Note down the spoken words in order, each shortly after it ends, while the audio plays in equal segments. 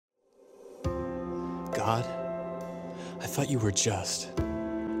God? I thought you were just.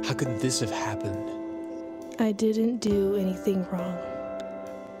 How could this have happened? I didn't do anything wrong.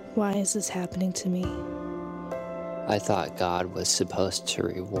 Why is this happening to me? I thought God was supposed to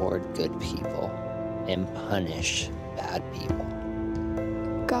reward good people and punish bad people.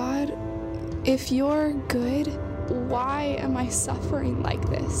 God, if you're good, why am I suffering like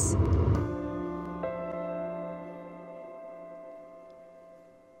this?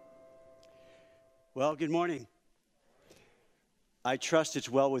 Well, good morning. I trust it's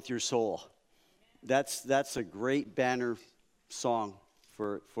well with your soul. That's a great banner song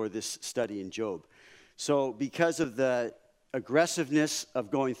for this study in Job. So because of the aggressiveness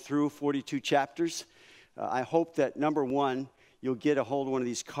of going through 42 chapters, I hope that, number one, you'll get a hold of one of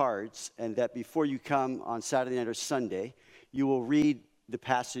these cards, and that before you come on Saturday night or Sunday, you will read the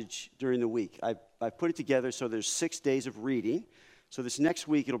passage during the week. I've put it together so there's 6 days of reading. So this next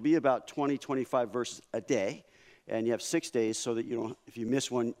week, it'll be about 20, 25 verses a day. And you have 6 days so that, if you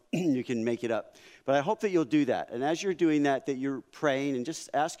miss one, you can make it up. But I hope that you'll do that. And as you're doing that you're praying and just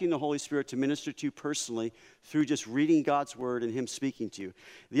asking the Holy Spirit to minister to you personally through just reading God's word and him speaking to you.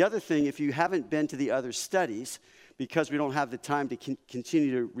 The other thing, if you haven't been to the other studies, because we don't have the time to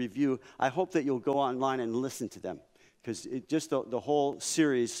continue to review, I hope that you'll go online and listen to them. Because just the whole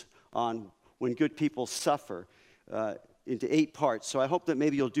series on when good people suffer into 8 parts. So I hope that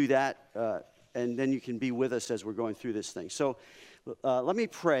maybe you'll do that, and then you can be with us as we're going through this thing. So let me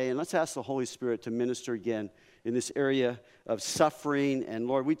pray, and let's ask the Holy Spirit to minister again in this area of suffering. And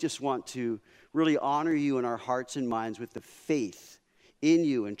Lord, we just want to really honor you in our hearts and minds with the faith in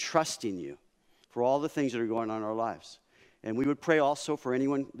you and trusting you for all the things that are going on in our lives. And we would pray also for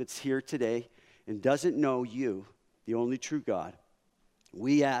anyone that's here today and doesn't know you, the only true God.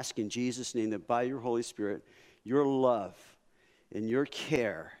 We ask in Jesus' name that by your Holy Spirit, your love and your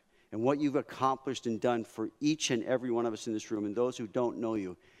care and what you've accomplished and done for each and every one of us in this room and those who don't know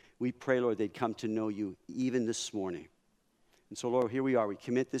you, we pray, Lord, they'd come to know you even this morning. And so, Lord, here we are. We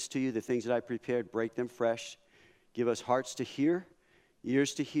commit this to you. The things that I prepared, break them fresh. Give us hearts to hear,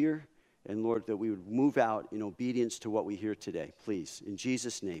 ears to hear, and, Lord, that we would move out in obedience to what we hear today. Please, in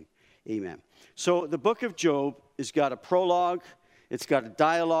Jesus' name, amen. So the book of Job has got a prologue, it's got a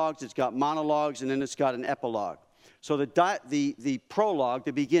dialogue, it's got monologues, and then it's got an epilogue. So the prologue,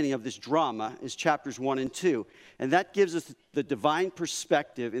 the beginning of this drama, is chapters 1 and 2. And that gives us the divine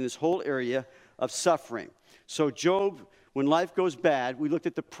perspective in this whole area of suffering. So Job, when life goes bad, we looked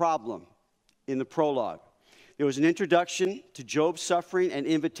at the problem in the prologue. There was an introduction to Job's suffering and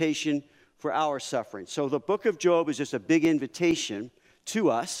invitation for our suffering. So the book of Job is just a big invitation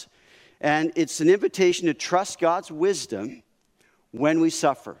to us. And it's an invitation to trust God's wisdom when we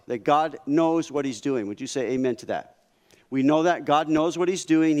suffer, that God knows what he's doing. Would you say amen to that? We know that God knows what he's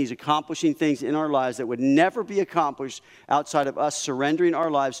doing. He's accomplishing things in our lives that would never be accomplished outside of us surrendering our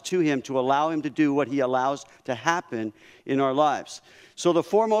lives to him to allow him to do what he allows to happen in our lives. So the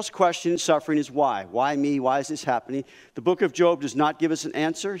foremost question in suffering is why? Why me? Why is this happening? The book of Job does not give us an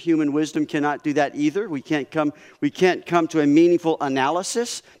answer. Human wisdom cannot do that either. We can't come to a meaningful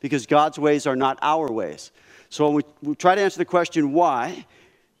analysis because God's ways are not our ways. So when we try to answer the question why,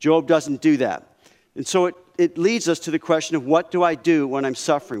 Job doesn't do that. And so it leads us to the question of what do I do when I'm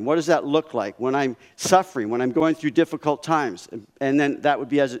suffering? What does that look like when I'm suffering, when I'm going through difficult times? And then that would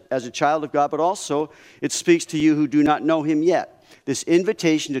be as a child of God, but also it speaks to you who do not know him yet. This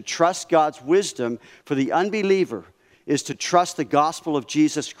invitation to trust God's wisdom for the unbeliever is to trust the gospel of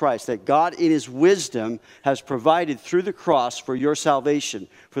Jesus Christ, that God in his wisdom has provided through the cross for your salvation,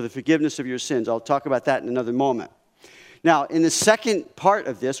 for the forgiveness of your sins. I'll talk about that in another moment. Now, in the second part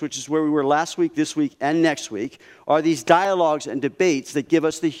of this, which is where we were last week, this week, and next week, are these dialogues and debates that give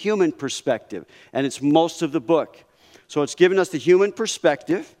us the human perspective, and it's most of the book. So it's given us the human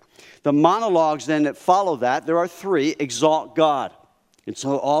perspective. The monologues then that follow that, there are 3, exalt God. It's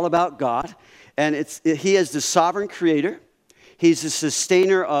all about God. And he is the sovereign creator. He's the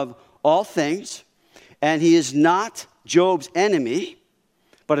sustainer of all things. And he is not Job's enemy,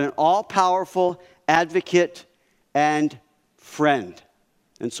 but an all-powerful advocate and friend.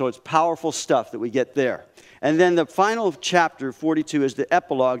 And so it's powerful stuff that we get there. And then the final chapter, 42, is the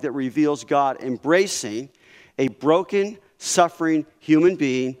epilogue that reveals God embracing a broken, suffering human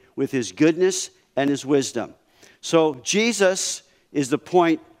being with his goodness and his wisdom. So Jesus is the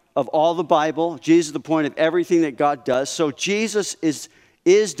point of all the Bible. Jesus is the point of everything that God does. So Jesus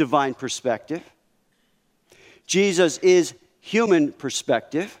is divine perspective. Jesus is human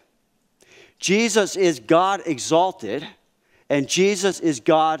perspective. Jesus is God exalted. And Jesus is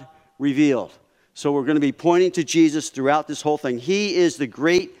God revealed. So we're going to be pointing to Jesus throughout this whole thing. He is the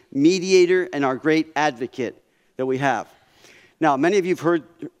great mediator and our great advocate that we have. Now, many of you have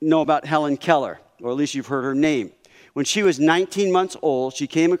know about Helen Keller, or at least you've heard her name. When she was 19 months old, she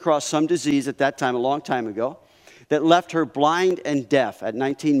came across some disease at that time, a long time ago, that left her blind and deaf at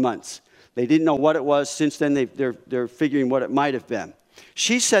 19 months. They didn't know what it was. Since then, they're figuring what it might have been.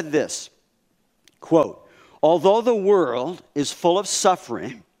 She said this, quote, "Although the world is full of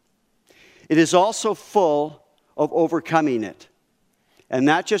suffering, it is also full of overcoming it." And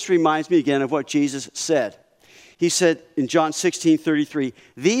that just reminds me again of what Jesus said. He said in John 16:33,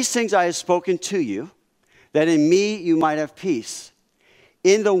 "These things I have spoken to you, that in me you might have peace.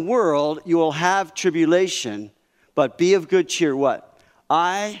 In the world you will have tribulation, but be of good cheer." What?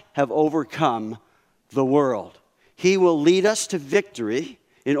 I have overcome the world. He will lead us to victory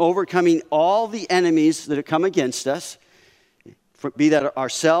in overcoming all the enemies that have come against us, be that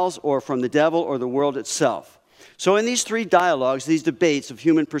ourselves or from the devil or the world itself. So in these three dialogues, these debates of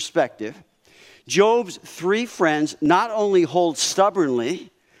human perspective, Job's three friends not only hold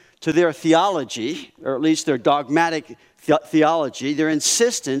stubbornly to their theology, or at least their dogmatic theology, their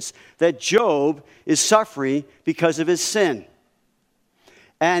insistence that Job is suffering because of his sin.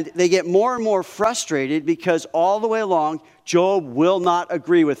 And they get more and more frustrated because all the way along, Job will not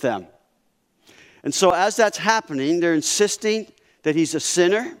agree with them. And so as that's happening, they're insisting that he's a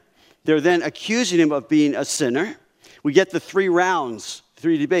sinner. They're then accusing him of being a sinner. We get the 3 rounds,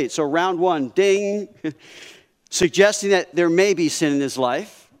 3 debates. So round 1, ding, suggesting that there may be sin in his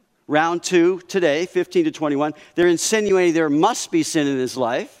life. Round 2, today, 15 to 21, they're insinuating there must be sin in his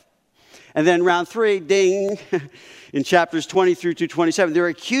life. And then round 3, ding, in chapters 20 through to 27, they're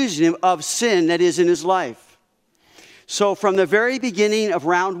accusing him of sin that is in his life. So from the very beginning of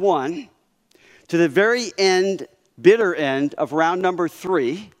round 1 to the very end, bitter end of round number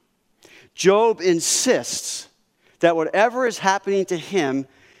 3, Job insists that whatever is happening to him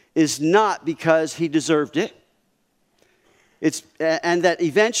is not because he deserved it. And that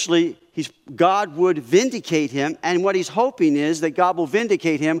eventually God would vindicate him, and what he's hoping is that God will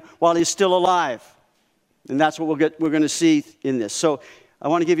vindicate him while he's still alive. And that's what we're going to see in this. So I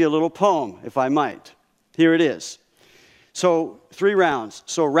want to give you a little poem, if I might. Here it is. So 3 rounds.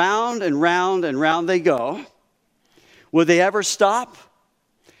 So round and round and round they go. Will they ever stop?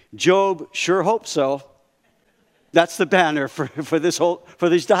 Job sure hopes so. That's the banner for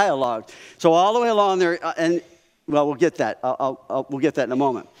this dialogue. So all the way along there, well, we'll get that. We'll get that in a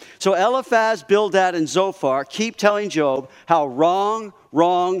moment. So Eliphaz, Bildad, and Zophar keep telling Job how wrong,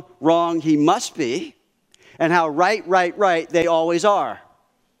 wrong, wrong he must be, and how right, right, right they always are.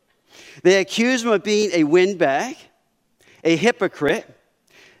 They accuse him of being a windbag, a hypocrite,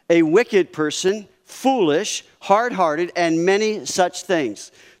 a wicked person, foolish, hard-hearted, and many such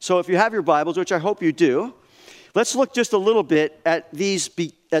things. So if you have your Bibles, which I hope you do, let's look just a little bit at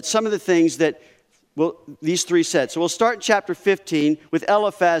some of the things that these 3 said. So we'll start in chapter 15 with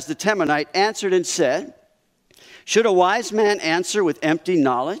Eliphaz the Temanite answered and said, "Should a wise man answer with empty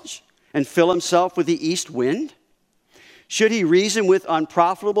knowledge and fill himself with the east wind? Should he reason with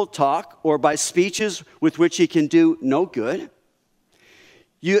unprofitable talk or by speeches with which he can do no good?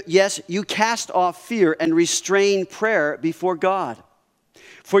 Yes, you cast off fear and restrain prayer before God.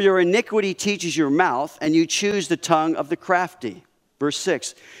 For your iniquity teaches your mouth, and you choose the tongue of the crafty." Verse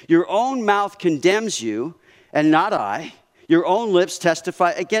 6, "Your own mouth condemns you, and not I. Your own lips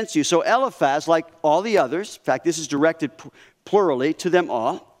testify against you." So Eliphaz, like all the others, in fact, this is directed plurally to them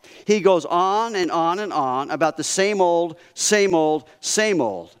all. He goes on and on and on about the same old, same old, same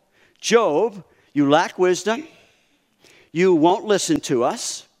old. "Job, you lack wisdom. You won't listen to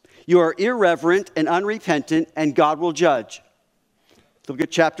us. You are irreverent and unrepentant, and God will judge." Look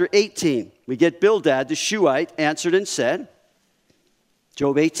at chapter 18. We get Bildad the Shuhite answered and said,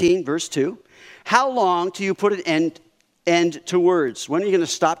 Job 18, verse 2, "How long till you put an end to words? When are you going to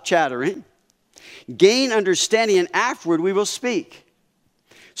stop chattering? Gain understanding, and afterward we will speak."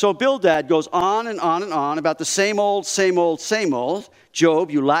 So Bildad goes on and on and on about the same old, same old, same old.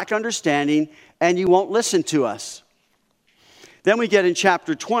 "Job, you lack understanding, and you won't listen to us." Then we get in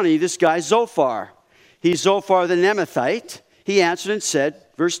chapter 20, this guy Zophar. He's Zophar the Nemathite. He answered and said,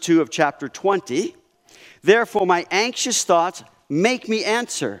 verse 2 of chapter 20, "Therefore my anxious thoughts make me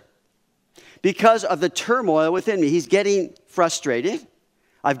answer because of the turmoil within me." He's getting frustrated.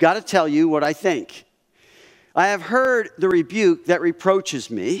 "I've got to tell you what I think. I have heard the rebuke that reproaches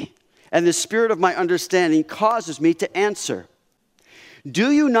me, and the spirit of my understanding causes me to answer.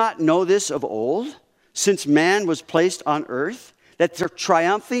 Do you not know this of old, since man was placed on earth, that the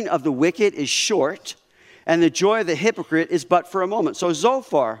triumphing of the wicked is short, and the joy of the hypocrite is but for a moment. So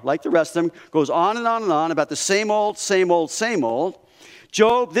Zophar, like the rest of them, goes on and on and on about the same old, same old, same old.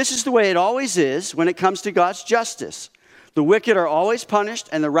 Job, this is the way it always is when it comes to God's justice. The wicked are always punished,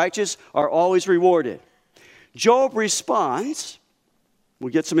 and the righteous are always rewarded. Job responds,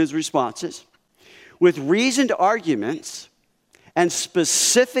 we'll get some of his responses, with reasoned arguments and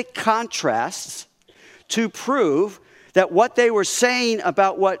specific contrasts to prove that what they were saying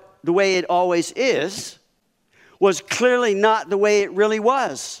about the way it always is was clearly not the way it really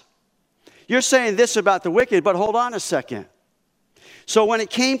was. You're saying this about the wicked, but hold on a second. So when it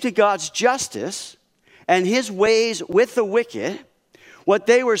came to God's justice and his ways with the wicked, what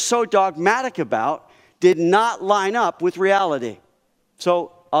they were so dogmatic about did not line up with reality.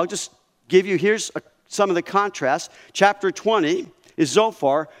 So I'll just give you, here's some of the contrasts. Chapter 20 is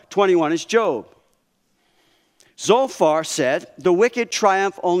Zophar, 21 is Job. Zophar said, the wicked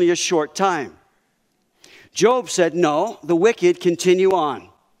triumph only a short time. Job said, no, the wicked continue on.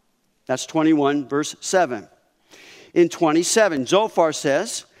 That's 21, verse 7. In 27, Zophar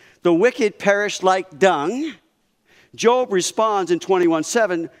says, the wicked perish like dung. Job responds in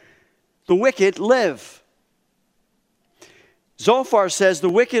 21:7, the wicked live. Zophar says, the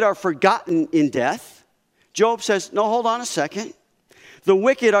wicked are forgotten in death. Job says, no, hold on a second. The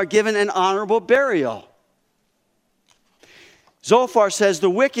wicked are given an honorable burial. Zophar says, the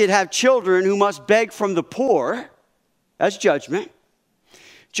wicked have children who must beg from the poor. That's judgment.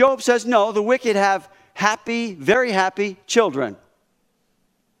 Job says, no, the wicked have happy, very happy children.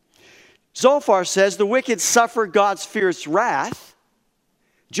 Zophar says, the wicked suffer God's fierce wrath.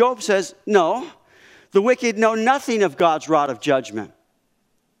 Job says, no, the wicked know nothing of God's rod of judgment.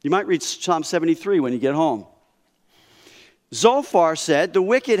 You might read Psalm 73 when you get home. Zophar said, the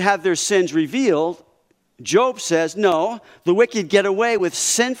wicked have their sins revealed. Job says, no, the wicked get away with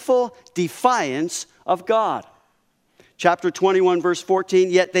sinful defiance of God. Chapter 21, verse 14,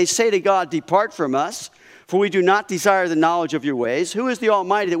 yet they say to God, depart from us, for we do not desire the knowledge of your ways. Who is the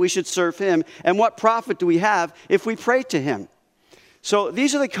Almighty that we should serve him? And what profit do we have if we pray to him? So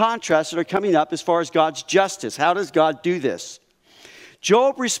these are the contrasts that are coming up as far as God's justice. How does God do this?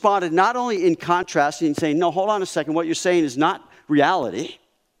 Job responded not only in contrasting and saying, no, hold on a second, what you're saying is not reality.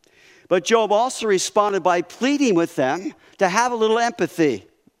 But Job also responded by pleading with them to have a little empathy.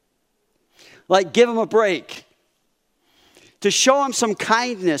 Like give them a break. To show them some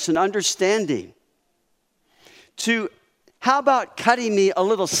kindness and understanding. How about cutting me a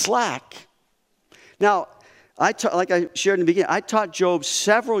little slack? Now, like I shared in the beginning, I taught Job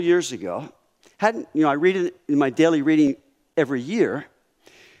several years ago. I read it in my daily reading every year.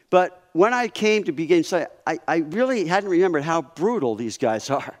 But when I came to begin study, I really hadn't remembered how brutal these guys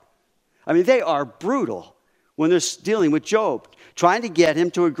are. I mean, they are brutal when they're dealing with Job, trying to get him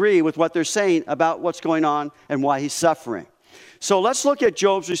to agree with what they're saying about what's going on and why he's suffering. So let's look at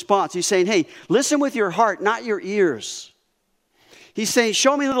Job's response. He's saying, hey, listen with your heart, not your ears. He's saying,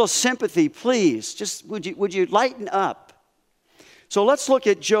 show me a little sympathy, please. Just would you lighten up? So let's look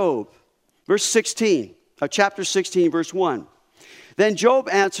at Job, verse 16, chapter 16, verse 1. Then Job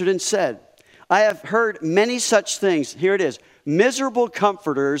answered and said, I have heard many such things. Here it is. Miserable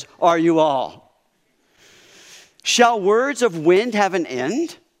comforters are you all. Shall words of wind have an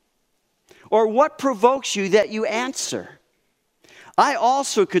end? Or what provokes you that you answer? I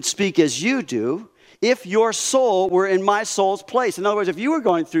also could speak as you do if your soul were in my soul's place. In other words, if you were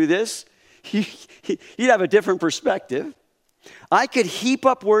going through this, you'd have a different perspective. I could heap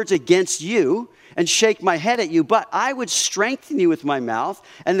up words against you and shake my head at you, but I would strengthen you with my mouth,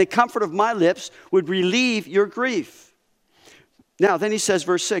 and the comfort of my lips would relieve your grief. Now, then he says,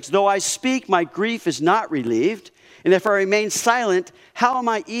 verse 6, though I speak, my grief is not relieved, and if I remain silent, how am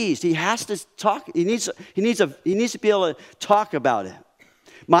I eased? He has to talk. He needs to be able to talk about it.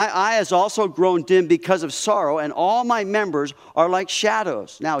 My eye has also grown dim because of sorrow, and all my members are like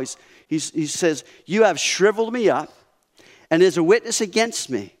shadows. Now he says, you have shriveled me up, and is a witness against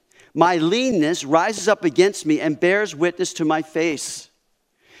me. My leanness rises up against me and bears witness to my face.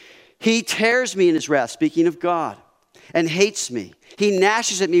 He tears me in his wrath, speaking of God, and hates me. He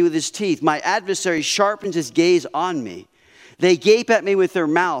gnashes at me with his teeth. My adversary sharpens his gaze on me. They gape at me with their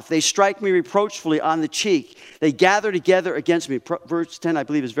mouth. They strike me reproachfully on the cheek. They gather together against me. Verse 10, I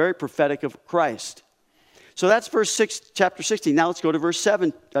believe, is very prophetic of Christ. So that's verse 6, chapter 16. Now let's go to verse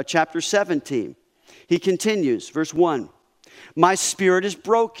 7, chapter 17. He continues, verse 1. My spirit is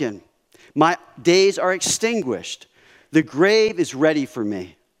broken. My days are extinguished. The grave is ready for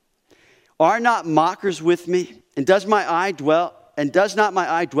me. Are not mockers with me? And does not my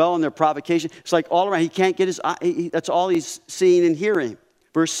eye dwell on their provocation? It's like all around. He can't get his eye. That's all he's seeing and hearing.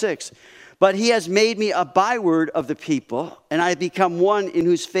 Verse 6. But he has made me a byword of the people, and I have become one in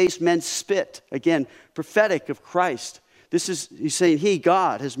whose face men spit. Again, prophetic of Christ. He's saying he,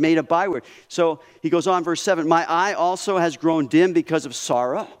 God, has made a byword. So he goes on, verse 7, my eye also has grown dim because of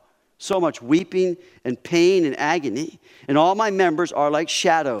sorrow, so much weeping and pain and agony, and all my members are like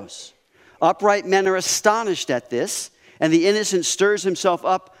shadows. Upright men are astonished at this, and the innocent stirs himself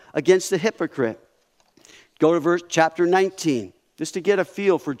up against the hypocrite. Go to chapter 19, just to get a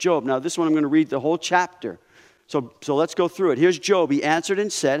feel for Job. Now, this one I'm going to read the whole chapter. So let's go through it. Here's Job. He answered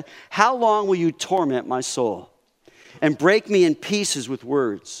and said, how long will you torment my soul and break me in pieces with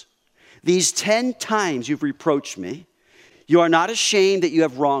words? These 10 times you've reproached me. You are not ashamed that you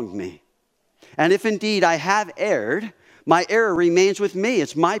have wronged me. And if indeed I have erred, my error remains with me.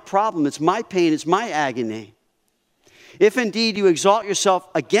 It's my problem. It's my pain. It's my agony. If indeed you exalt yourself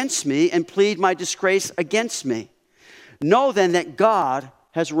against me and plead my disgrace against me, know then that God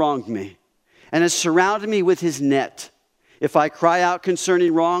has wronged me and has surrounded me with his net. If I cry out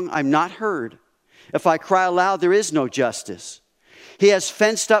concerning wrong, I'm not heard. If I cry aloud, there is no justice. He has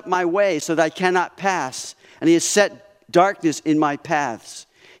fenced up my way so that I cannot pass, and he has set darkness in my paths.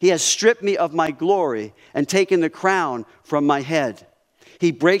 He has stripped me of my glory and taken the crown from my head.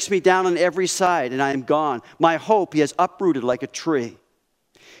 He breaks me down on every side, and I am gone. My hope he has uprooted like a tree.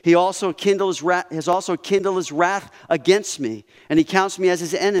 He also has also kindled his wrath against me, and he counts me as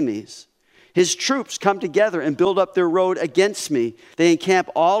his enemies. His troops come together and build up their road against me. They encamp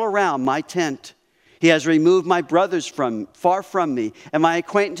all around my tent. He has removed my brothers far from me, and my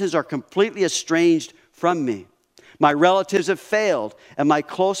acquaintances are completely estranged from me. My relatives have failed, and my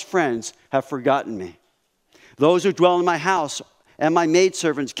close friends have forgotten me. Those who dwell in my house and my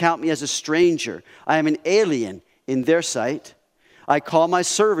maidservants count me as a stranger. I am an alien in their sight. I call my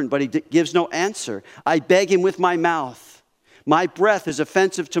servant, but he gives no answer. I beg him with my mouth. My breath is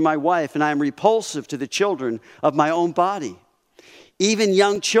offensive to my wife, and I am repulsive to the children of my own body. Even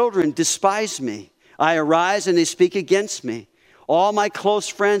young children despise me. I arise, and they speak against me. All my close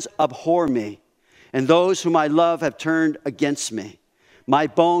friends abhor me, and those whom I love have turned against me. My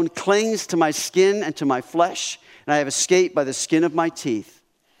bone clings to my skin and to my flesh, and I have escaped by the skin of my teeth.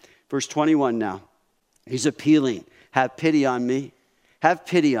 Verse 21 now. He's appealing. Have pity on me. Have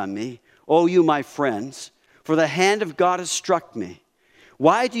pity on me, O you my friends, for the hand of God has struck me.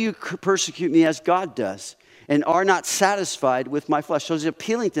 Why do you persecute me as God does, and are not satisfied with my flesh? So he's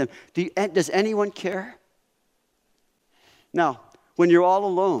appealing to them. Does anyone care? Now, when you're all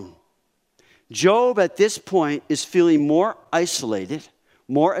alone, Job at this point is feeling more isolated,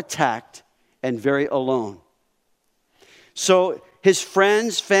 more attacked, and very alone. So his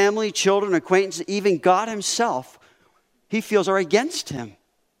friends, family, children, acquaintances, even God himself, he feels are against him.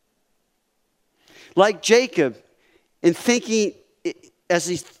 Like Jacob, in thinking,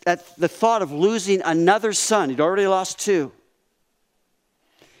 at the thought of losing another son, he'd already lost 2.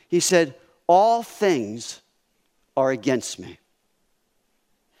 He said, all things are against me.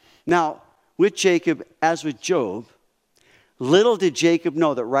 Now, with Jacob, as with Job, little did Jacob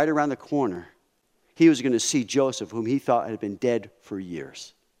know that right around the corner, he was going to see Joseph, whom he thought had been dead for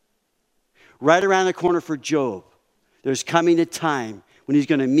years. Right around the corner for Job, there's coming a time when he's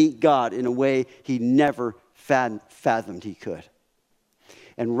going to meet God in a way he never fathomed he could.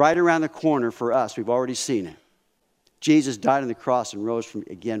 And right around the corner for us, we've already seen it. Jesus died on the cross and rose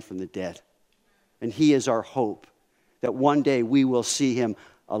again from the dead. And he is our hope that one day we will see him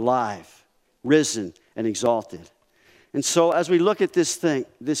alive, risen, and exalted. And so as we look at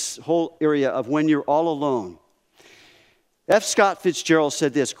this whole area of when you're all alone, F. Scott Fitzgerald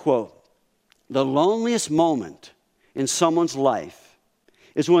said this, quote, the loneliest moment in someone's life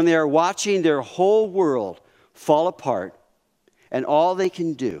is when they are watching their whole world fall apart and all they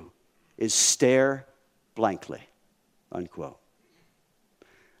can do is stare blankly, unquote.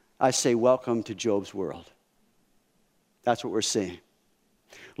 I say, welcome to Job's world. That's what we're seeing.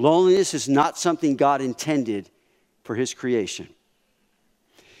 Loneliness is not something God intended for his creation.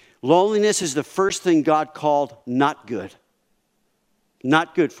 Loneliness is the first thing God called not good.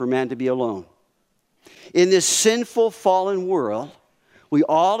 Not good for man to be alone. In this sinful, fallen world, we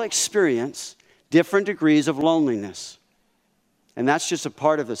all experience different degrees of loneliness. And that's just a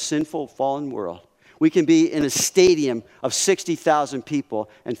part of the sinful, fallen world. We can be in a stadium of 60,000 people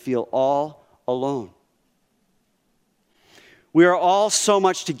and feel all alone. We are all so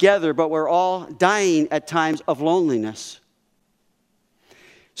much together, but we're all dying at times of loneliness.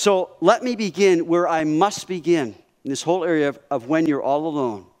 So let me begin where I must begin in this whole area of when you're all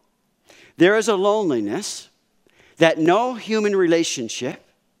alone. There is a loneliness that no human relationship,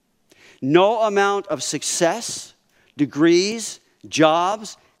 no amount of success, degrees,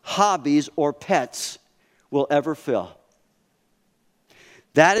 jobs, hobbies, or pets will ever fill.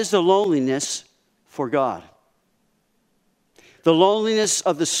 That is the loneliness for God. The loneliness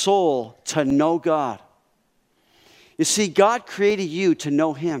of the soul to know God. You see, God created you to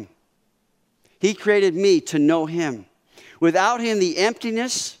know Him. He created me to know Him. Without Him, the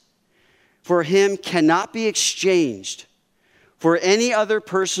emptiness for Him cannot be exchanged for any other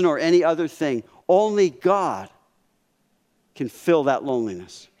person or any other thing. Only God can fill that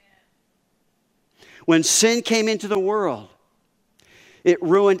loneliness. When sin came into the world, it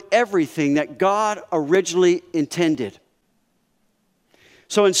ruined everything that God originally intended.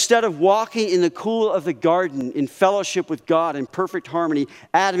 So instead of walking in the cool of the garden in fellowship with God in perfect harmony,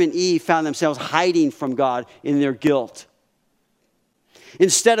 Adam and Eve found themselves hiding from God in their guilt.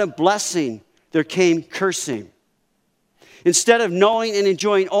 Instead of blessing, there came cursing. Instead of knowing and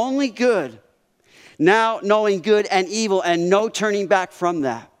enjoying only good, now knowing good and evil and no turning back from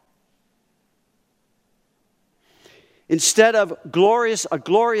that. Instead of a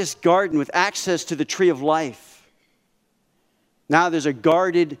glorious garden with access to the tree of life, now there's a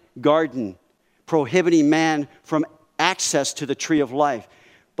guarded garden prohibiting man from access to the tree of life.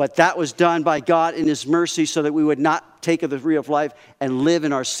 But that was done by God in His mercy so that we would not take of the tree of life and live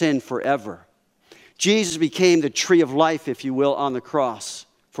in our sin forever. Jesus became the tree of life, if you will, on the cross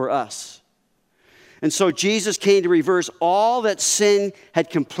for us. And so Jesus came to reverse all that sin had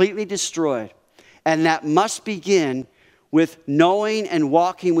completely destroyed. And that must begin with knowing and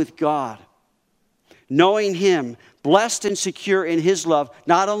walking with God. Knowing Him, blessed and secure in His love,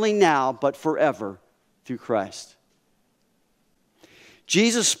 not only now, but forever through Christ.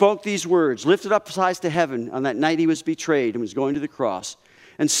 Jesus spoke these words, lifted up His eyes to heaven on that night He was betrayed and was going to the cross,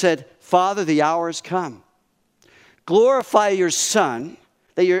 and said, Father, the hour has come. Glorify your Son,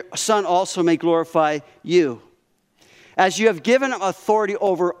 that your Son also may glorify you. As you have given Him authority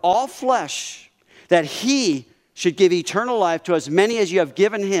over all flesh, that He should give eternal life to as many as you have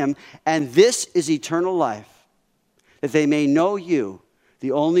given Him, and this is eternal life, that they may know you,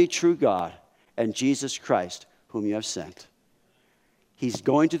 the only true God, and Jesus Christ, whom you have sent. He's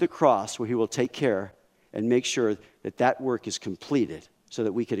going to the cross where He will take care and make sure that that work is completed so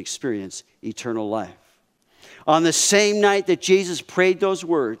that we could experience eternal life. On the same night that Jesus prayed those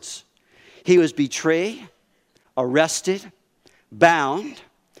words, He was betrayed, arrested, bound,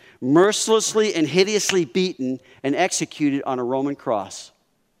 mercilessly and hideously beaten and executed on a Roman cross.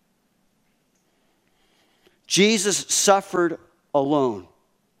 Jesus suffered alone.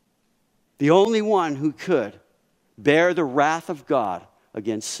 The only one who could bear the wrath of God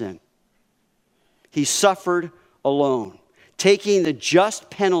against sin. He suffered alone, taking the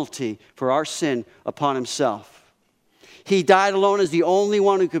just penalty for our sin upon Himself. He died alone as the only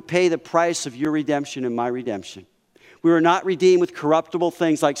one who could pay the price of your redemption and my redemption. We were not redeemed with corruptible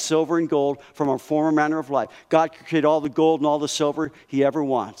things like silver and gold from our former manner of life. God could create all the gold and all the silver He ever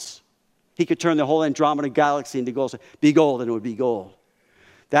wants. He could turn the whole Andromeda galaxy into gold. Be gold, and it would be gold.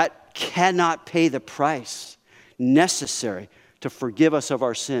 That cannot pay the price necessary to forgive us of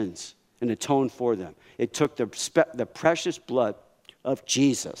our sins and atone for them. It took the precious blood of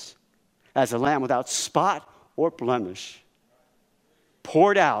Jesus as a lamb without spot or blemish,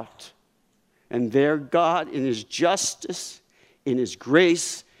 poured out. And there God, in His justice, in His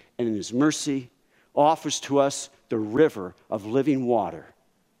grace, and in His mercy, offers to us the river of living water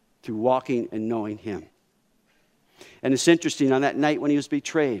through walking and knowing Him. And it's interesting, on that night when He was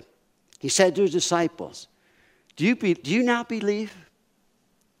betrayed, He said to His disciples, do you now believe?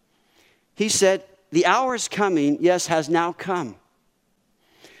 He said, the hour is coming, yes, has now come,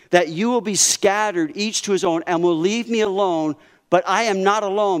 that you will be scattered, each to his own, and will leave me alone. But I am not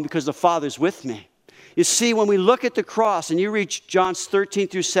alone because the Father's with me. You see, when we look at the cross and you reach John 13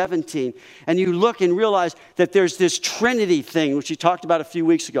 through 17, and you look and realize that there's this Trinity thing, which we talked about a few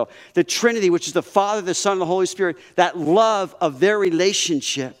weeks ago. The Trinity, which is the Father, the Son, and the Holy Spirit, that love of their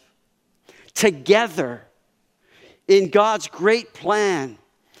relationship together in God's great plan.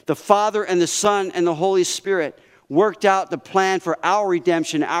 The Father and the Son and the Holy Spirit worked out the plan for our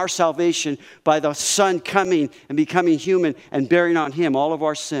redemption, our salvation, by the Son coming and becoming human and bearing on Him all of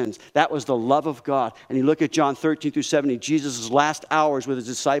our sins. That was the love of God. And you look at John 13 through 17, Jesus' last hours with His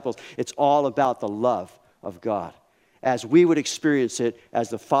disciples, it's all about the love of God, as we would experience it, as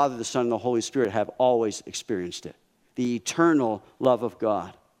the Father, the Son, and the Holy Spirit have always experienced it. The eternal love of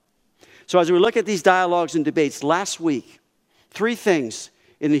God. So as we look at these dialogues and debates, last week, 3 things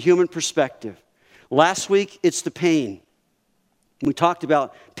in the human perspective. Last week, it's the pain. We talked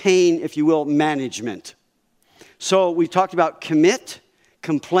about pain, if you will, management. So we talked about commit,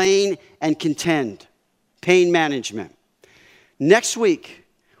 complain, and contend. Pain management. Next week,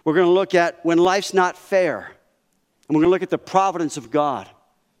 We're going to look at when life's not fair. And we're going to look at the providence of God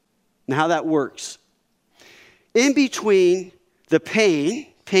and how that works. In between the pain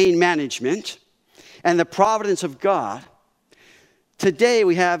management, and the providence of God, today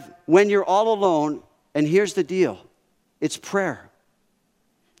we have when you're all alone, and here's the deal. It's prayer.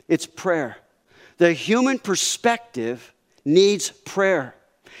 It's prayer. The human perspective needs prayer.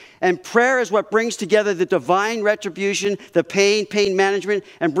 And prayer is what brings together the divine retribution, the pain management,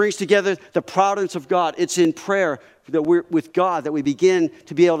 and brings together the providence of God. It's in prayer that we're with God that we begin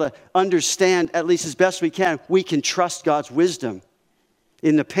to be able to understand, at least as best we can trust God's wisdom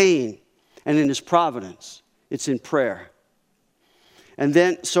in the pain and in his providence. It's in prayer. And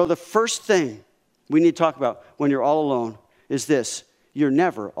then, so the first thing we need to talk about when you're all alone is this: you're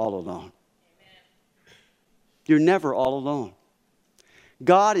never all alone. You're never all alone.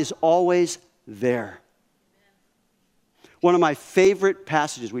 God is always there. One of my favorite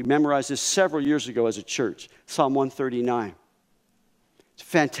passages, we memorized this several years ago as a church, Psalm 139. It's a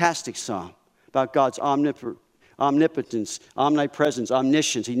fantastic psalm about God's omnipotence, omnipresence,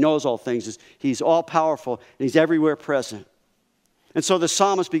 omniscience. He knows all things. He's all-powerful, and he's everywhere present. And so the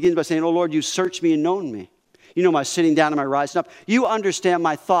psalmist begins by saying, "Oh Lord, you search me and know me. You know my sitting down and my rising up. You understand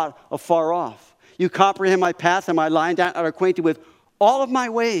my thought afar off. You comprehend my path and my lying down, are acquainted with all of my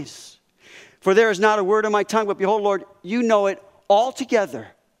ways. For there is not a word on my tongue, but behold, Lord, you know it altogether.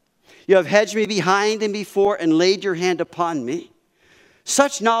 You have hedged me behind and before and laid your hand upon me.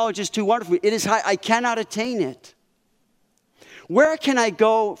 Such knowledge is too wonderful. It is high. I cannot attain it. Where can I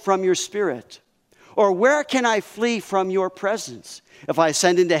go from your spirit? Or where can I flee from your presence? If I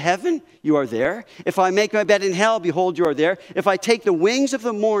ascend into heaven, you are there. If I make my bed in hell, behold, you are there. If I take the wings of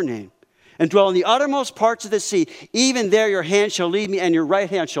the morning and dwell in the uttermost parts of the sea, even there your hand shall lead me and your right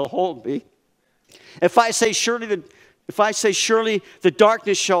hand shall hold me. If I say surely the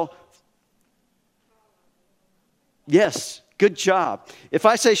darkness shall..." Yes, good job. "If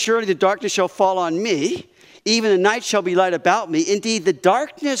I say surely the darkness shall fall on me, even the night shall be light about me. Indeed, the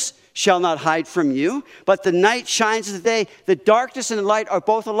darkness shall not hide from you, but the night shines as the day. The darkness and the light are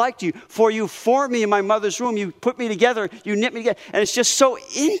both alike to you. For you formed me in my mother's womb. You put me together. You knit me together." And it's just so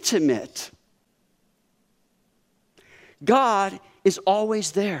intimate. God is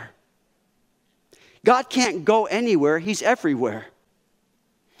always there. God can't go anywhere. He's everywhere.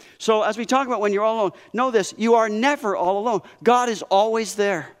 So as we talk about when you're all alone, know this: you are never all alone. God is always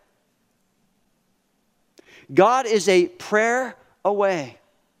there. God is a prayer away.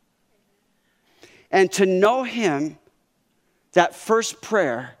 And to know him, that first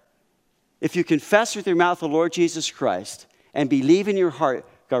prayer, if you confess with your mouth the Lord Jesus Christ and believe in your heart,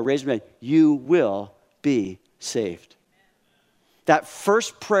 God raised him, you will be saved. That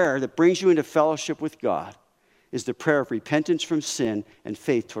first prayer that brings you into fellowship with God is the prayer of repentance from sin and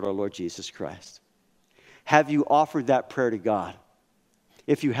faith toward our Lord Jesus Christ. Have you offered that prayer to God?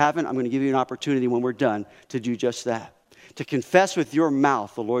 If you haven't, I'm going to give you an opportunity when we're done to do just that. To confess with your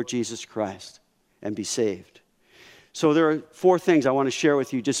mouth the Lord Jesus Christ and be saved. So there are 4 things I want to share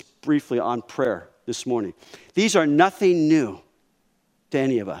with you just briefly on prayer this morning. These are nothing new to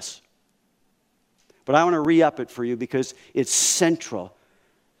any of us. But I want to re-up it for you because it's central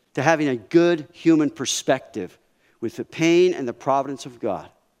to having a good human perspective with the pain and the providence of God.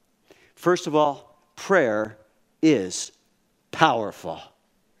 First of all, prayer is powerful.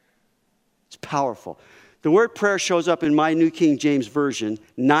 It's powerful. The word prayer shows up in my New King James Version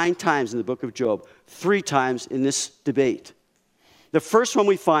 9 times in the book of Job, 3 times in this debate. The first one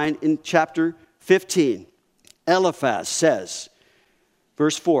we find in chapter 15. Eliphaz says,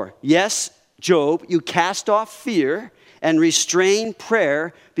 verse 4, "Yes, Job, you cast off fear and restrain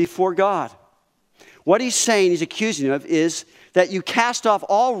prayer before God." What he's saying, he's accusing you of, is that you cast off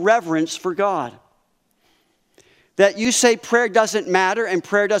all reverence for God. That you say prayer doesn't matter and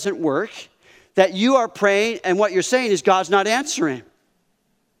prayer doesn't work. That you are praying and what you're saying is God's not answering.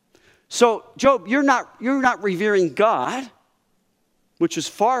 So, Job, you're not revering God, which is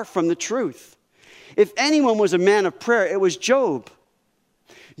far from the truth. If anyone was a man of prayer, it was Job.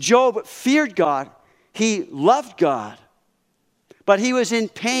 Job feared God. He loved God. But he was in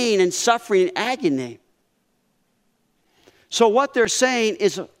pain and suffering and agony. So what they're saying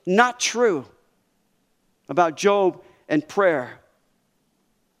is not true about Job and prayer.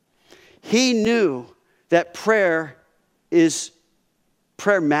 He knew that prayer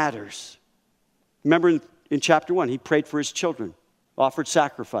matters. Remember in chapter 1, he prayed for his children, offered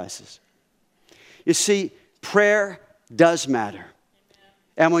sacrifices. You see, prayer does matter.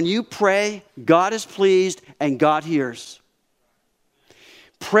 And when you pray, God is pleased and God hears.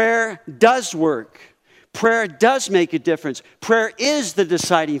 Prayer does work. Prayer does make a difference. Prayer is the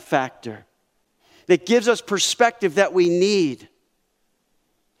deciding factor that gives us perspective that we need.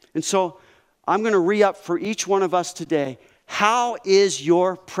 And so I'm going to re-up for each one of us today. How is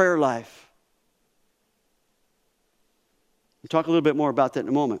your prayer life? We'll talk a little bit more about that in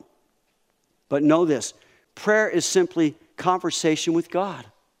a moment. But know this, prayer is simply conversation with God.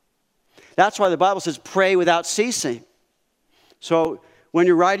 That's why the Bible says pray without ceasing. So when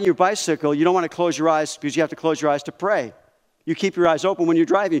you're riding your bicycle, you don't want to close your eyes because you have to close your eyes to pray. You keep your eyes open when you're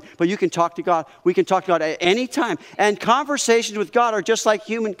driving, but you can talk to God. We can talk to God at any time. And conversations with God are just like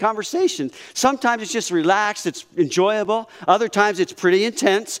human conversations. Sometimes it's just relaxed, it's enjoyable. Other times it's pretty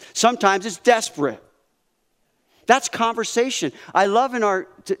intense. Sometimes it's desperate. That's conversation. I love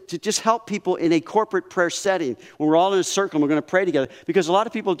to just help people in a corporate prayer setting when we're all in a circle and we're going to pray together, because a lot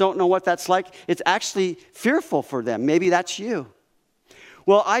of people don't know what that's like. It's actually fearful for them. Maybe that's you.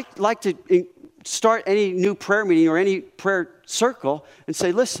 Well, I like to start any new prayer meeting or any prayer circle and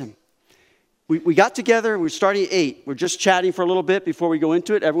say, listen, we got together, we're starting at 8. We're just chatting for a little bit before we go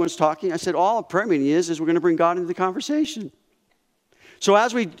into it. Everyone's talking. I said, all a prayer meeting is we're going to bring God into the conversation. So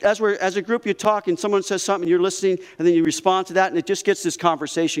as a group, you talk and someone says something, you're listening, and then you respond to that, and it just gets this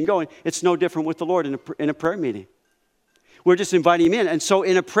conversation going. It's no different with the Lord in a prayer meeting. We're just inviting him in. And so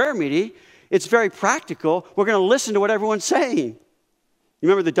in a prayer meeting, it's very practical. We're going to listen to what everyone's saying. You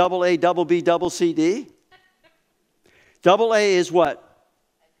remember the double A, double B, double C, D? Double A is what?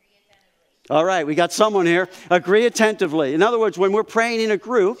 Agree attentively. All right, we got someone here. Agree attentively. In other words, when we're praying in a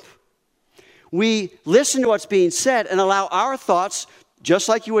group, we listen to what's being said and allow our thoughts, just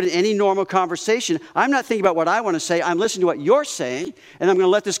like you would in any normal conversation. I'm not thinking about what I want to say. I'm listening to what you're saying, and I'm going to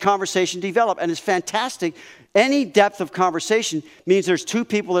let this conversation develop. And it's fantastic. Any depth of conversation means there's two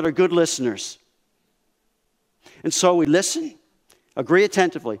people that are good listeners. And so we listen. Agree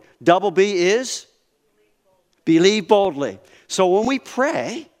attentively. Double B is believe boldly. So when we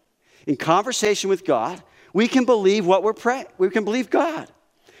pray in conversation with God, we can believe what we're praying. We can believe God.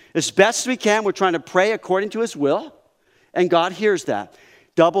 As best we can, we're trying to pray according to his will, and God hears that.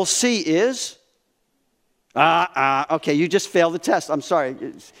 Double C is, okay, you just failed the test. I'm sorry.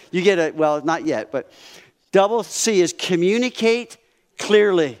 You get it, well, not yet, but double C is communicate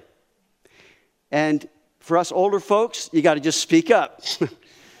clearly. And for us older folks, you got to just speak up.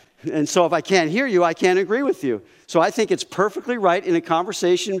 And so if I can't hear you, I can't agree with you. So I think it's perfectly right in a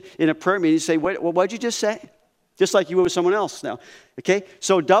conversation, in a prayer meeting, to say, what'd you just say? Just like you would with someone else now. Okay?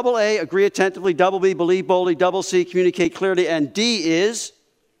 So double A, agree attentively. Double B, believe boldly. Double C, communicate clearly. And D is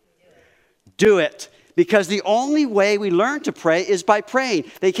do it. Because the only way we learn to pray is by praying.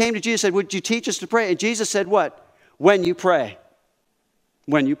 They came to Jesus and said, would you teach us to pray? And Jesus said what? When you pray.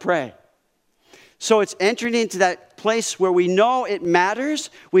 When you pray. So it's entering into that place where we know it matters,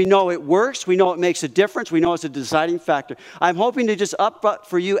 we know it works, we know it makes a difference, we know it's a deciding factor. I'm hoping to just up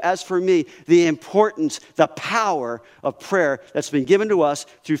for you, as for me, the importance, the power of prayer that's been given to us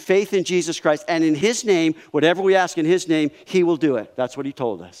through faith in Jesus Christ. And in his name, whatever we ask in his name, he will do it. That's what he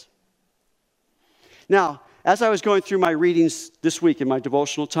told us. Now, as I was going through my readings this week in my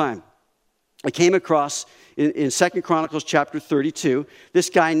devotional time, I came across in 2 Chronicles chapter 32,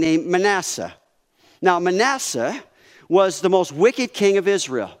 this guy named Manasseh. Now, Manasseh was the most wicked king of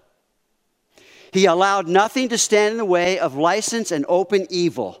Israel. He allowed nothing to stand in the way of license and open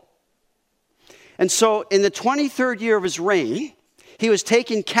evil. And so, in the 23rd year of his reign, he was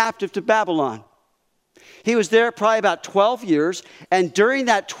taken captive to Babylon. He was there probably about 12 years, and during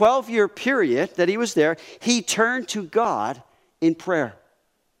that 12-year period that he was there, he turned to God in prayer.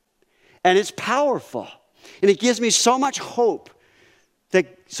 And it's powerful, and it gives me so much hope.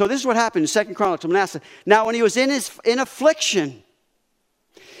 So this is what happened in 2 Chronicles to Manasseh. Now when he was in affliction,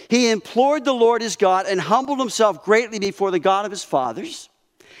 he implored the Lord his God and humbled himself greatly before the God of his fathers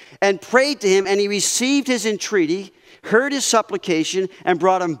and prayed to him, and he received his entreaty, heard his supplication, and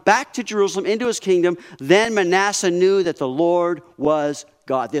brought him back to Jerusalem into his kingdom. Then Manasseh knew that the Lord was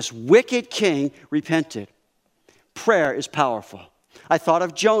God. This wicked king repented. Prayer is powerful. I thought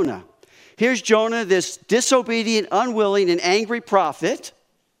of Jonah. Here's Jonah, this disobedient, unwilling, and angry prophet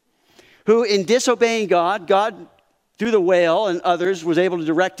who, in disobeying God, through the whale and others, was able to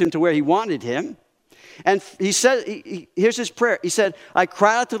direct him to where he wanted him. And he said, here's his prayer. He said, I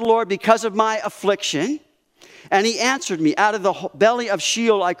cried out to the Lord because of my affliction, and he answered me. Out of the belly of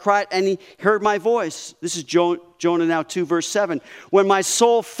Sheol I cried, and he heard my voice. This is Jonah now 2, verse 7. When my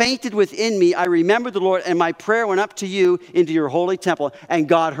soul fainted within me, I remembered the Lord, and my prayer went up to you into your holy temple, and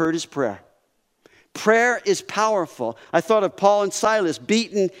God heard his prayer. Prayer is powerful. I thought of Paul and Silas,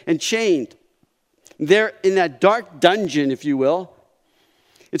 beaten and chained. They're in that dark dungeon, if you will.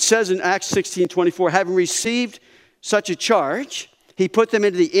 It says in Acts 16:24, having received such a charge, he put them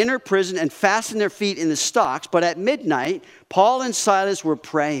into the inner prison and fastened their feet in the stocks. But at midnight, Paul and Silas were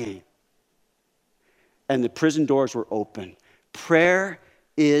praying, and the prison doors were open. Prayer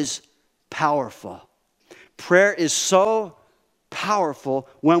is powerful. Prayer is so powerful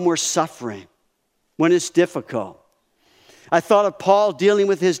when we're suffering, when it's difficult. I thought of Paul dealing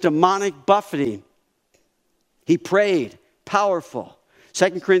with his demonic buffeting. He prayed, powerful.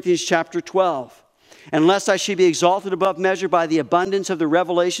 2 Corinthians chapter 12. Unless I should be exalted above measure by the abundance of the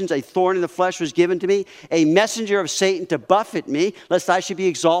revelations, a thorn in the flesh was given to me, a messenger of Satan to buffet me, lest I should be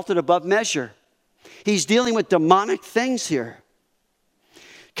exalted above measure. He's dealing with demonic things here.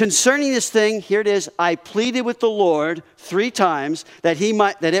 Concerning this thing, here it is, I pleaded with the Lord 3 times that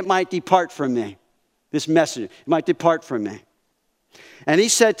it might depart from me. This messenger, it might depart from me. And he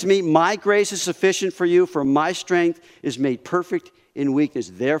said to me, my grace is sufficient for you, for my strength is made perfect in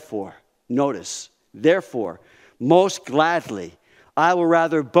weakness. Therefore, notice, therefore, most gladly, I will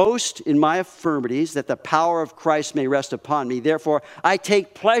rather boast in my infirmities, that the power of Christ may rest upon me. Therefore, I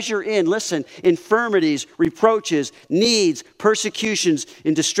take pleasure in, listen, infirmities, reproaches, needs, persecutions,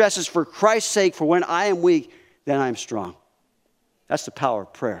 in distresses for Christ's sake. For when I am weak, then I am strong. That's the power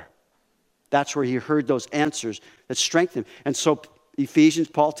of prayer. That's where he heard those answers that strengthened him. And so Ephesians,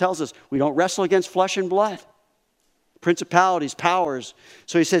 Paul tells us, we don't wrestle against flesh and blood. Principalities, powers.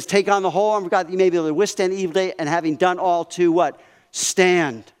 So he says, take on the whole armor of God that you may be able to withstand the evil day, and having done all to what?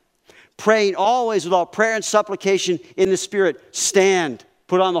 Stand. Praying always with all prayer and supplication in the Spirit. Stand.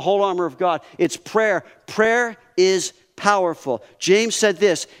 Put on the whole armor of God. It's prayer. Prayer is powerful. James said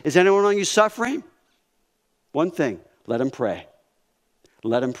this, is anyone among you suffering? One thing, let him pray.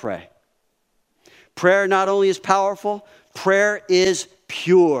 Let him pray. Prayer not only is powerful, prayer is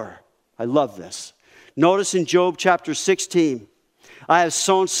pure. I love this. Notice in Job chapter 16, I have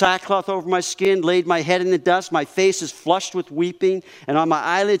sewn sackcloth over my skin, laid my head in the dust, my face is flushed with weeping, and on my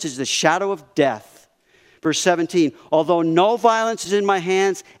eyelids is the shadow of death. Verse 17, although no violence is in my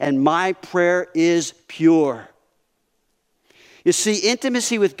hands, and my prayer is pure. You see,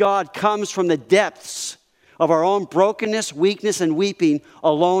 intimacy with God comes from the depths of our own brokenness, weakness, and weeping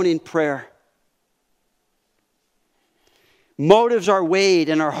alone in prayer. Motives are weighed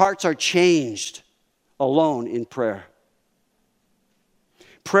and our hearts are changed alone in prayer.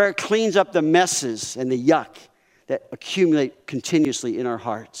 Prayer cleans up the messes and the yuck that accumulate continuously in our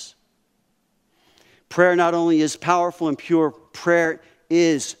hearts. Prayer not only is powerful and pure, prayer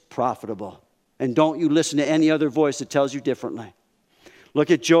is profitable. And don't you listen to any other voice that tells you differently.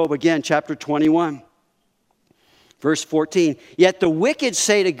 Look at Job again, chapter 21, verse 14. Yet the wicked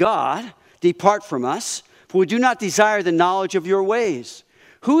say to God, depart from us, for we do not desire the knowledge of your ways.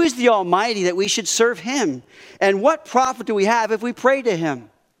 Who is the Almighty that we should serve him? And what profit do we have if we pray to him?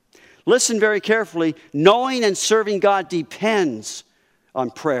 Listen very carefully. Knowing and serving God depends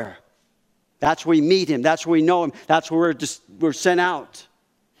on prayer. That's where we meet him. That's where we know him. That's where we're sent out.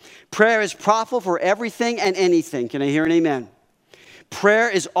 Prayer is profitable for everything and anything. Can I hear an amen? Prayer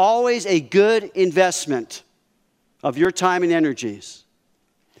is always a good investment of your time and energies.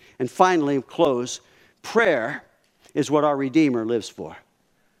 And finally, close. Prayer is what our Redeemer lives for.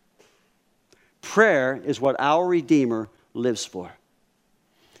 Prayer is what our Redeemer lives for.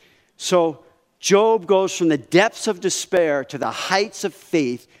 So Job goes from the depths of despair to the heights of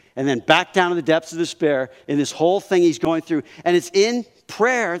faith, and then back down to the depths of despair in this whole thing he's going through. And it's in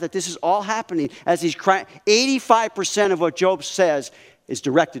prayer that this is all happening as he's crying. 85% of what Job says is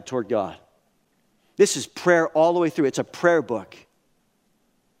directed toward God. This is prayer all the way through. It's a prayer book.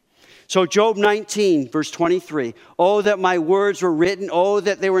 So Job 19, verse 23. Oh, that my words were written. Oh,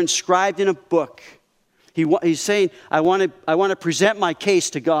 that they were inscribed in a book. He's saying, I want to present my case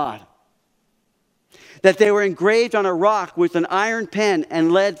to God. That they were engraved on a rock with an iron pen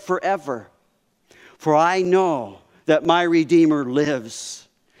and lead forever. For I know that my Redeemer lives,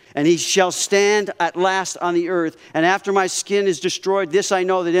 and he shall stand at last on the earth. And after my skin is destroyed, this I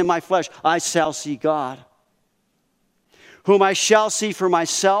know, that in my flesh I shall see God, whom I shall see for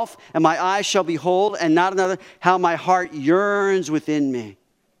myself, and my eyes shall behold, and not another, how my heart yearns within me. Amen.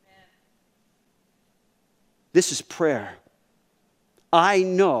 This is prayer. I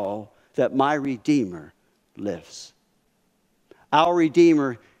know that my Redeemer lives. Our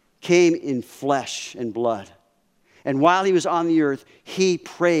Redeemer came in flesh and blood. And while he was on the earth, he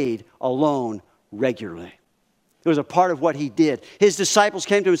prayed alone regularly. It was a part of what he did. His disciples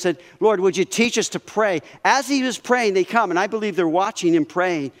came to him and said, Lord, would you teach us to pray? As he was praying, they come, and I believe they're watching him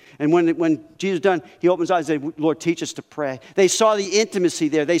praying. And when Jesus was done, he opened his eyes and said, Lord, teach us to pray. They saw the intimacy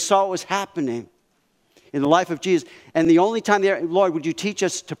there. They saw what was happening. in the life of Jesus. And the only time there, Lord, would you teach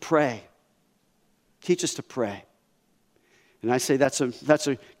us to pray? Teach us to pray. And I say that's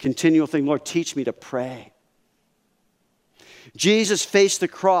a continual thing. Lord, teach me to pray. Jesus faced the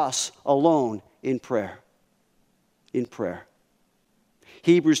cross alone in prayer. In prayer.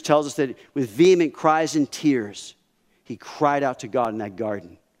 Hebrews tells us that with vehement cries and tears, he cried out to God in that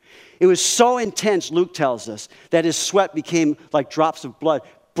garden. It was so intense, Luke tells us, that his sweat became like drops of blood,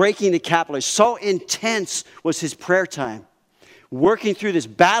 breaking the capillaries. So intense was his prayer time. Working through this,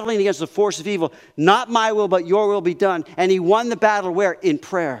 battling against the force of evil. Not my will, but your will be done. And he won the battle where? In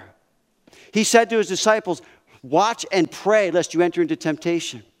prayer. He said to his disciples, watch and pray lest you enter into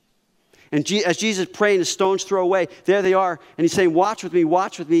temptation. And as Jesus is praying, the stones throw away. There they are. And he's saying, watch with me,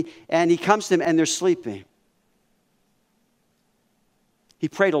 watch with me. And he comes to them and they're sleeping. He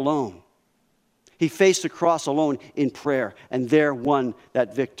prayed alone. He faced the cross alone in prayer. And there won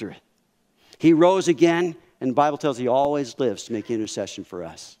that victory. He rose again. And the Bible tells he always lives to make intercession for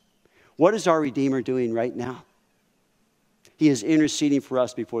us. What is our Redeemer doing right now? He is interceding for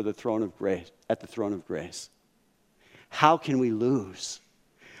us before the throne of grace, at the throne of grace. How can we lose?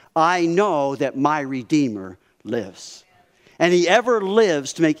 I know that my Redeemer lives. And he ever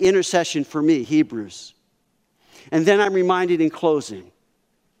lives to make intercession for me, Hebrews. And then I'm reminded in closing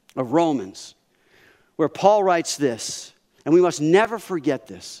of Romans, where Paul writes this, and we must never forget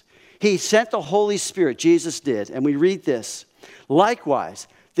this. He sent the Holy Spirit, Jesus did, and we read this. Likewise,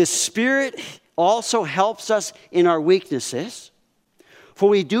 the Spirit also helps us in our weaknesses, for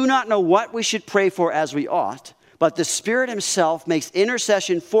we do not know what we should pray for as we ought, but the Spirit himself makes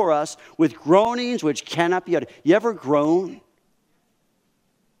intercession for us with groanings which cannot be uttered. You ever groan?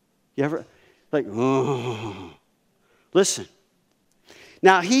 You ever, like, oh. Listen.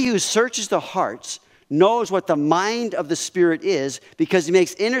 Now, he who searches the hearts knows what the mind of the Spirit is, because he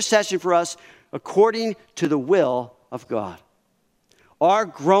makes intercession for us according to the will of God. Our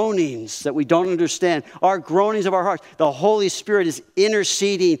groanings that we don't understand, our groanings of our hearts, the Holy Spirit is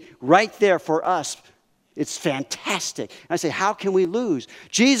interceding right there for us. It's fantastic. And I say, how can we lose?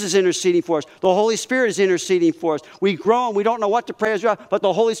 Jesus is interceding for us. The Holy Spirit is interceding for us. We groan. We don't know what to pray as well, but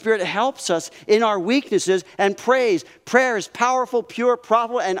the Holy Spirit helps us in our weaknesses and prays. Prayer is powerful, pure,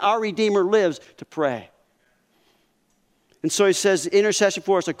 profitable, and our Redeemer lives to pray. And so he says, intercession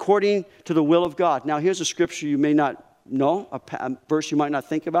for us according to the will of God. Now, here's a scripture you may not know, a verse you might not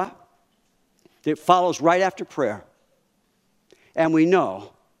think about. It follows right after prayer. And we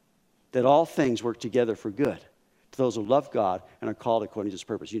know that all things work together for good to those who love God and are called according to his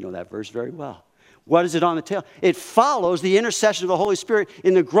purpose. You know that verse very well. What is it on the tail? It follows the intercession of the Holy Spirit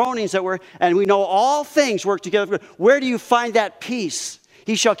in the groanings that and we know all things work together for good. Where do you find that peace?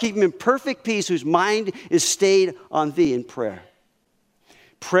 He shall keep him in perfect peace whose mind is stayed on thee in prayer.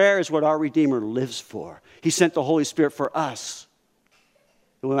 Prayer is what our Redeemer lives for. He sent the Holy Spirit for us.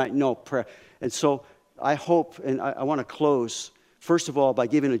 And we might know prayer. And so I hope, and I want to close, first of all, by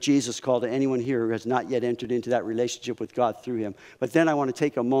giving a Jesus call to anyone here who has not yet entered into that relationship with God through him. But then I want to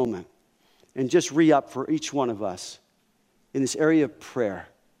take a moment and just re-up for each one of us in this area of prayer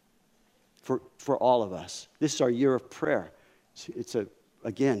for all of us. This is our year of prayer. It's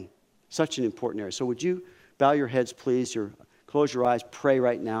again, such an important area. So would you bow your heads, please, or close your eyes, pray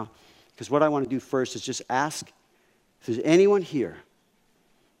right now. Because what I want to do first is just ask if there's anyone here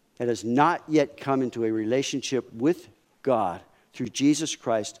that has not yet come into a relationship with God through Jesus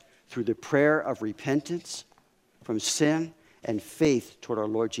Christ, through the prayer of repentance from sin and faith toward our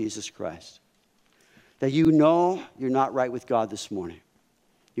Lord Jesus Christ. That you know you're not right with God this morning.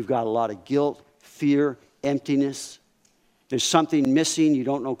 You've got a lot of guilt, fear, emptiness. There's something missing. You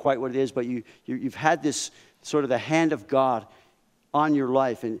don't know quite what it is, but you've had this sort of the hand of God on your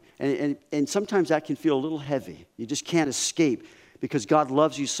life. And sometimes that can feel a little heavy. You just can't escape because God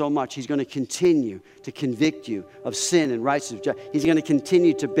loves you so much. He's going to continue to convict you of sin and righteousness. He's going to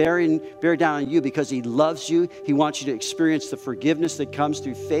continue to bear down on you because he loves you. He wants you to experience the forgiveness that comes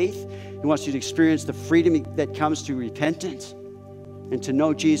through faith. He wants you to experience the freedom that comes through repentance and to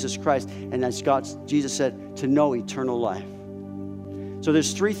know Jesus Christ. And as Jesus said, to know eternal life. So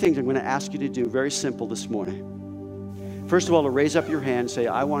there's three things I'm going to ask you to do, very simple this morning. First of all, to raise up your hand and say,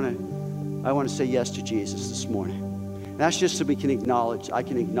 I want to say yes to Jesus this morning. And that's just so I can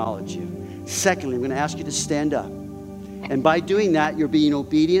acknowledge you. Secondly, I'm going to ask you to stand up. And by doing that, you're being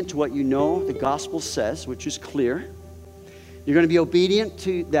obedient to what you know the gospel says, which is clear. You're going to be obedient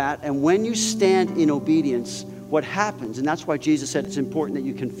to that. And when you stand in obedience, what happens, and that's why Jesus said it's important that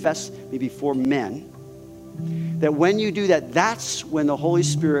you confess me before men, that when you do that, that's when the Holy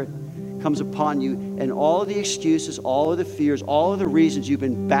Spirit comes upon you and all of the excuses, all of the fears, all of the reasons you've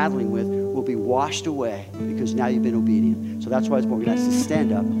been battling with will be washed away because now you've been obedient. So that's why it's important. We're going to ask you to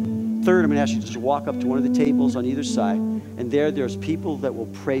stand up. Third, I'm going to ask you to just walk up to one of the tables on either side. And there's people that will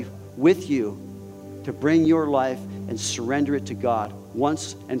pray with you to bring your life and surrender it to God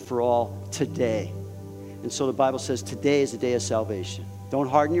once and for all today. And so the Bible says today is the day of salvation. Don't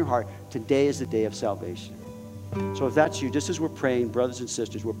harden your heart. Today is the day of salvation. So if that's you, just as we're praying, brothers and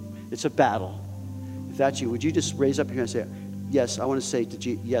sisters, it's a battle. If that's you, would you just raise up your hand and say, yes, I want to say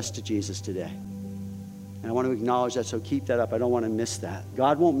yes to Jesus today. And I want to acknowledge that, so keep that up. I don't want to miss that.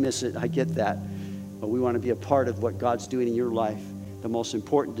 God won't miss it. I get that. But we want to be a part of what God's doing in your life, the most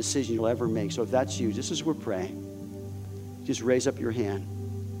important decision you'll ever make. So if that's you, just as we're praying, just raise up your hand.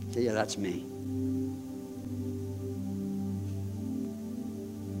 Say, yeah, that's me.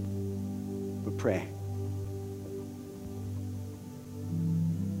 But pray.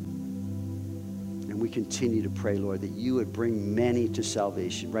 And we continue to pray, Lord, that you would bring many to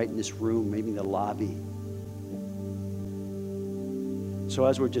salvation, right in this room, maybe in the lobby. So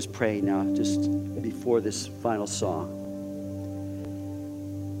as we're just praying now, just before this final song,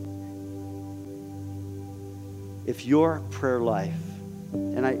 if your prayer life,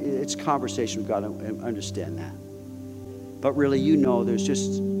 and it's conversation with God, I understand that, but really you know there's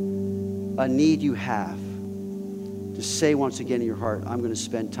just a need you have to say once again in your heart, I'm going to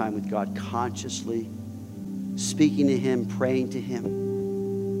spend time with God consciously, speaking to Him, praying to Him,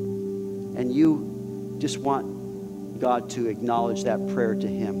 and you just want God to acknowledge that prayer to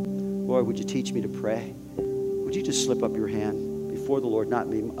Him. Lord, would you teach me to pray? Would you just slip up your hand before the Lord, not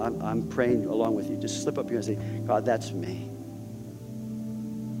me. I'm praying along with you. Just slip up your hand and say, God, that's me.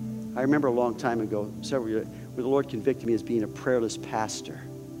 I remember a long time ago, several years, where the Lord convicted me as being a prayerless pastor.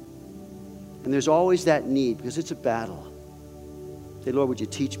 And there's always that need, because it's a battle. Say, Lord, would you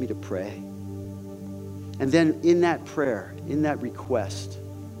teach me to pray? And then in that prayer, in that request,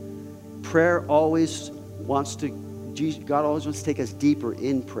 prayer always wants to, God always wants to take us deeper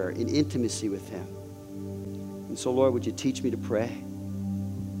in prayer, in intimacy with Him. And so, Lord, would you teach me to pray?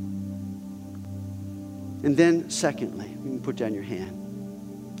 And then, secondly, you can put down your hand.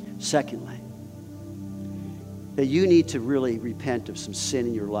 Secondly, that you need to really repent of some sin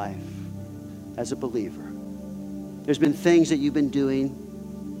in your life as a believer. There's been things that you've been doing,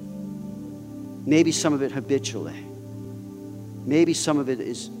 maybe some of it habitually. Maybe some of it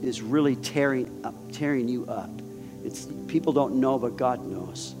is really tearing you up. People don't know, but God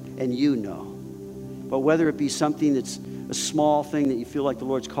knows, and you know. But whether it be something that's a small thing that you feel like the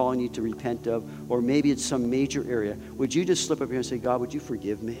Lord's calling you to repent of, or maybe it's some major area, would you just slip up here and say, God, would you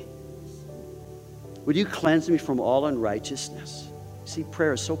forgive me? Would you cleanse me from all unrighteousness? See,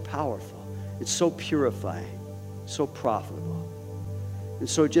 prayer is so powerful. It's so purifying, so profitable. And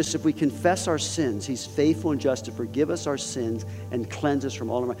so just if we confess our sins, He's faithful and just to forgive us our sins and cleanse us from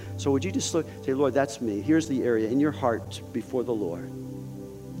all unrighteousness. So would you just say, Lord, that's me. Here's the area in your heart before the Lord.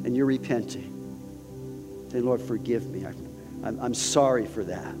 And you're repenting. Say, Lord, forgive me. I'm sorry for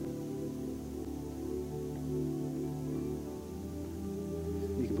that.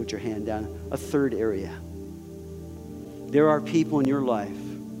 You can put your hand down. A third area. There are people in your life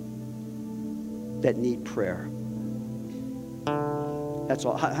that need prayer. That's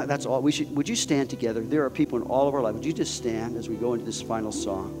all. That's all. Would you stand together? There are people in all of our life. Would you just stand as we go into this final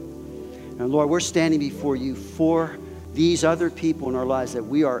song? And Lord, we're standing before you for these other people in our lives that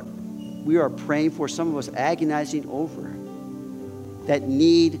we are praying for, some of us agonizing over, that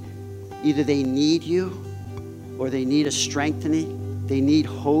need, either they need you or they need a strengthening, they need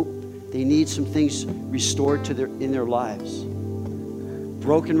hope, they need some things restored to in their lives.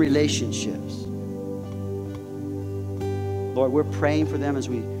 Broken relationships. Lord, we're praying for them as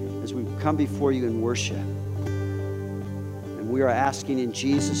we come before you in worship. And we are asking in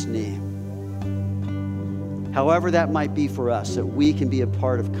Jesus' name, however that might be for us, that we can be a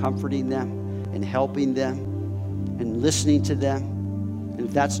part of comforting them and helping them and listening to them. And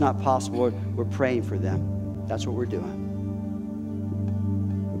if that's not possible, Lord, we're praying for them. That's what we're doing.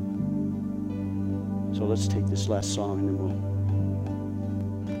 So let's take this last song and then we'll